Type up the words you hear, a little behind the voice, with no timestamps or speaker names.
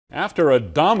After a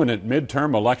dominant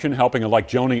midterm election helping elect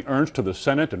Joni Ernst to the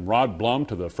Senate and Rod Blum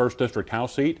to the 1st District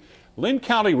House seat, Linn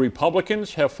County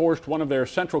Republicans have forced one of their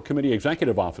Central Committee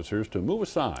executive officers to move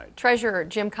aside. Treasurer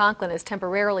Jim Conklin has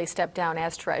temporarily stepped down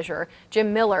as treasurer.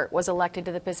 Jim Miller was elected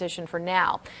to the position for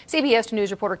now. CBS 2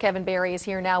 News reporter Kevin Barry is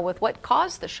here now with what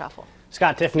caused the shuffle.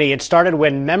 Scott, Tiffany, it started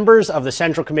when members of the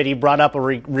Central Committee brought up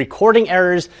recording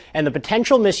errors and the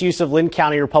potential misuse of Linn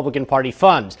County Republican Party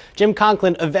funds. Jim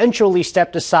Conklin eventually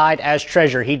stepped aside as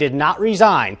treasurer. He did not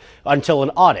resign until an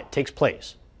audit takes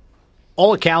place.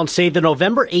 All accounts say the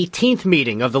November 18th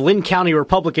meeting of the Linn County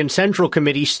Republican Central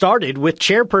Committee started with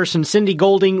Chairperson Cindy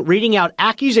Golding reading out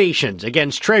accusations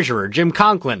against Treasurer Jim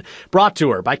Conklin brought to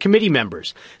her by committee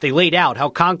members. They laid out how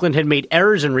Conklin had made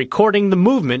errors in recording the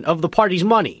movement of the party's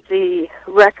money. The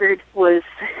record was,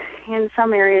 in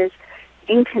some areas,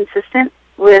 inconsistent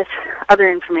with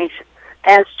other information.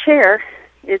 As chair,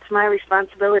 it's my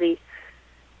responsibility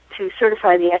to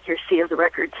certify the accuracy of the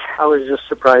records. I was just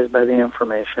surprised by the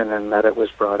information and that it was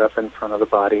brought up in front of the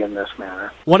body in this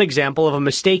manner. One example of a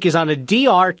mistake is on a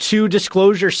DR2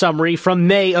 disclosure summary from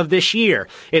May of this year.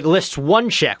 It lists one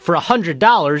check for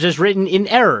 $100 as written in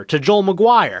error to Joel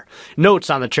McGuire. Notes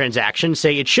on the transaction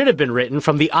say it should have been written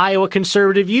from the Iowa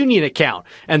Conservative Union account,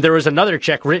 and there was another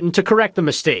check written to correct the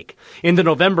mistake. In the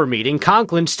November meeting,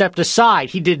 Conklin stepped aside.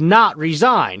 He did not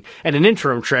resign, and an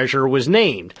interim treasurer was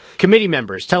named. Committee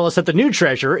members tell us that the new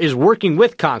treasurer is working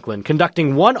with Conklin,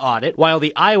 conducting one audit, while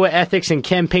the Iowa Ethics and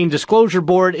Campaign Disclosure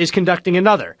Board is conducting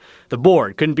another. The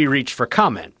board couldn't be reached for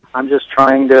comment. I'm just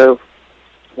trying to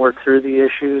work through the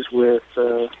issues with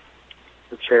the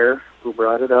chair who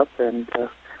brought it up, and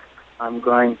I'm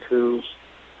going to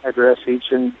address each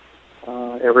and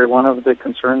every one of the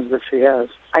concerns that she has.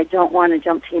 I don't want to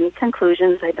jump to any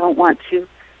conclusions. I don't want to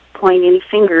point any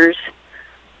fingers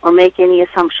or make any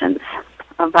assumptions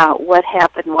about what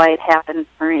happened, why it happened,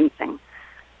 or anything.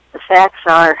 The facts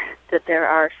are that there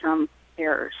are some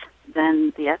errors.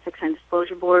 Then the Ethics and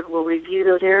Disclosure Board will review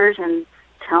those errors and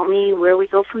tell me where we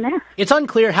go from there. It's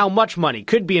unclear how much money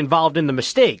could be involved in the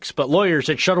mistakes, but lawyers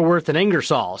at Shuttleworth and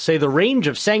Ingersoll say the range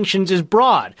of sanctions is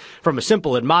broad, from a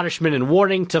simple admonishment and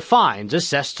warning to fines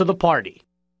assessed to the party.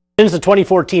 Since the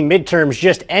 2014 midterms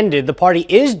just ended, the party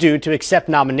is due to accept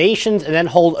nominations and then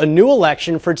hold a new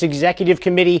election for its executive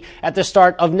committee at the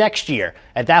start of next year.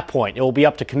 At that point, it will be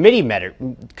up to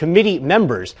committee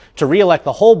members to re-elect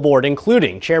the whole board,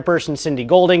 including Chairperson Cindy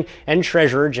Golding and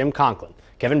Treasurer Jim Conklin.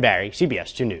 Kevin Barry,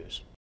 CBS 2 News.